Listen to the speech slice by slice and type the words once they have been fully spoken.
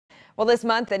Well, this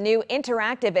month, a new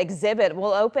interactive exhibit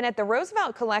will open at the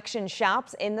Roosevelt Collection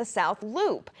shops in the South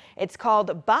Loop. It's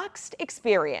called Boxed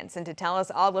Experience, and to tell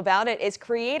us all about it is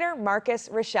creator Marcus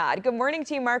Rashad. Good morning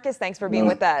to you, Marcus. Thanks for being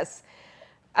with us.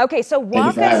 Okay, so Thank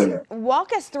you for having me.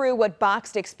 walk us through what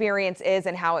Boxed Experience is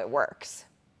and how it works.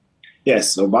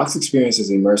 Yes, so Box Experience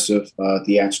is an immersive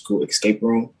theatrical escape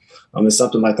room. It's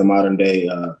something like the modern day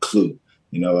Clue.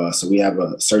 So we have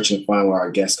a search and find where our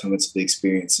guests come into the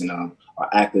experience, and our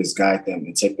actors guide them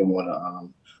and take them on a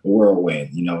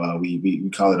whirlwind. We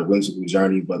call it a whimsical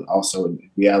journey, but also in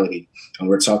reality, and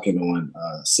we're talking on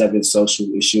 7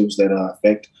 social issues that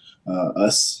affect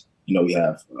us. We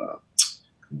have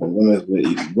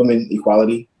women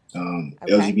equality,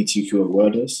 Okay. LGBTQ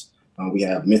awareness. We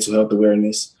have mental health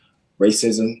awareness,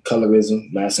 racism,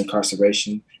 colorism, mass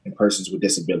incarceration, and persons with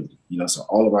disability. So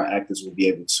all of our actors will be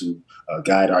able to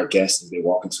guide our guests as they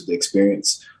walk into the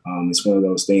experience. It's one of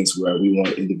those things where we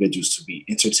want individuals to be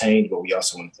entertained, but we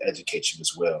also want to educate you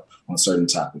as well on certain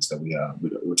topics that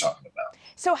we're talking about.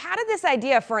 So how did this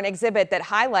idea for an exhibit that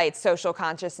highlights social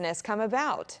consciousness come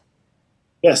about?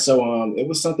 Yeah, so it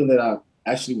was something that I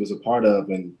actually was a part of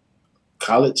in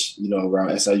college,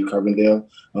 around SIU Carbondale.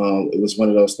 It was one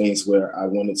of those things where I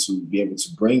wanted to be able to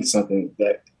bring something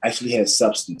that actually has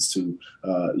substance to,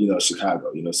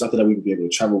 Chicago, something that we could be able to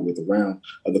travel with around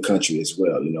the country as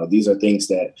well. These are things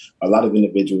that a lot of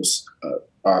individuals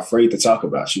are afraid to talk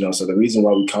about, So the reason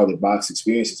why we call it Box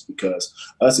Experience is because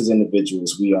us as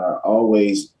individuals, we are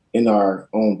always in our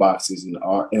own boxes, in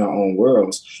our own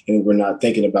worlds, and we're not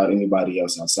thinking about anybody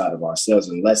else outside of ourselves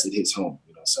unless it hits home.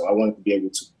 So I wanted to be able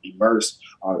to immerse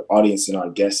our audience and our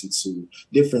guests into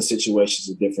different situations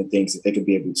and different things that they could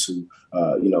be able to,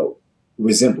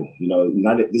 resemble.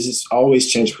 This is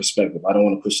always change perspective. I don't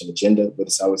want to push an agenda, but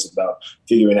it's always about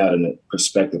figuring out a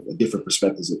different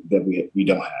perspectives that we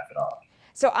don't have at all.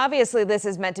 So obviously this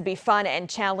is meant to be fun and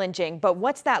challenging, but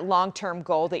what's that long-term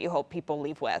goal that you hope people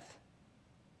leave with?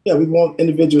 Yeah, we want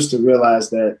individuals to realize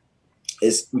that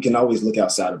we can always look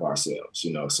outside of ourselves,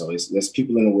 So there's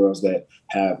people in the world that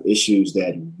have issues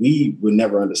that we would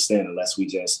never understand unless we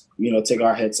just, take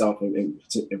our heads off and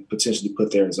potentially put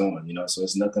theirs on, So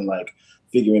it's nothing like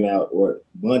figuring out or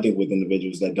bonding with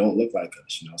individuals that don't look like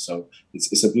us, So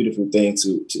it's a beautiful thing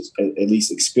to at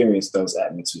least experience those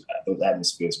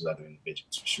atmospheres with other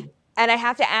individuals for sure. And I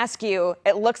have to ask you,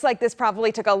 it looks like this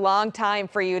probably took a long time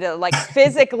for you to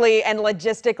physically and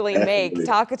logistically make.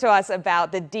 Talk to us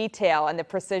about the detail and the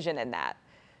precision in that.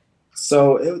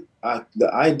 So the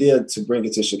idea to bring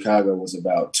it to Chicago was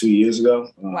about 2 years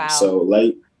ago. Wow. So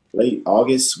late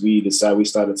August, we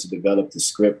started to develop the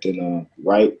script and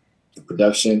write the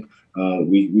production.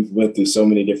 We went through so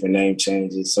many different name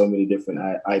changes, so many different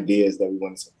ideas that we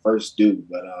wanted to first do.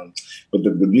 But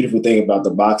the beautiful thing about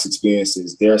the Box Experience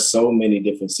is there are so many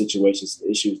different situations and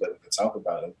issues that we can talk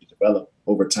about and we develop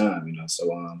over time. So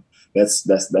that's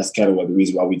kind of the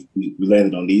reason why we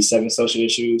landed on these 7 social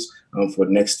issues. For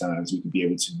the next times, we can be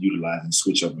able to utilize and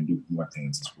switch over and do more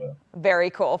things as well. Very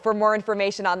cool. For more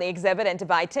information on the exhibit and to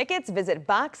buy tickets, visit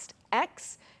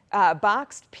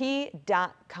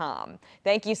boxedp.com.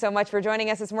 Thank you so much for joining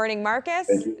us this morning, Marcus.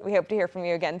 Thank you. We hope to hear from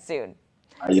you again soon.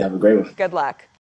 You have a great one. Good luck.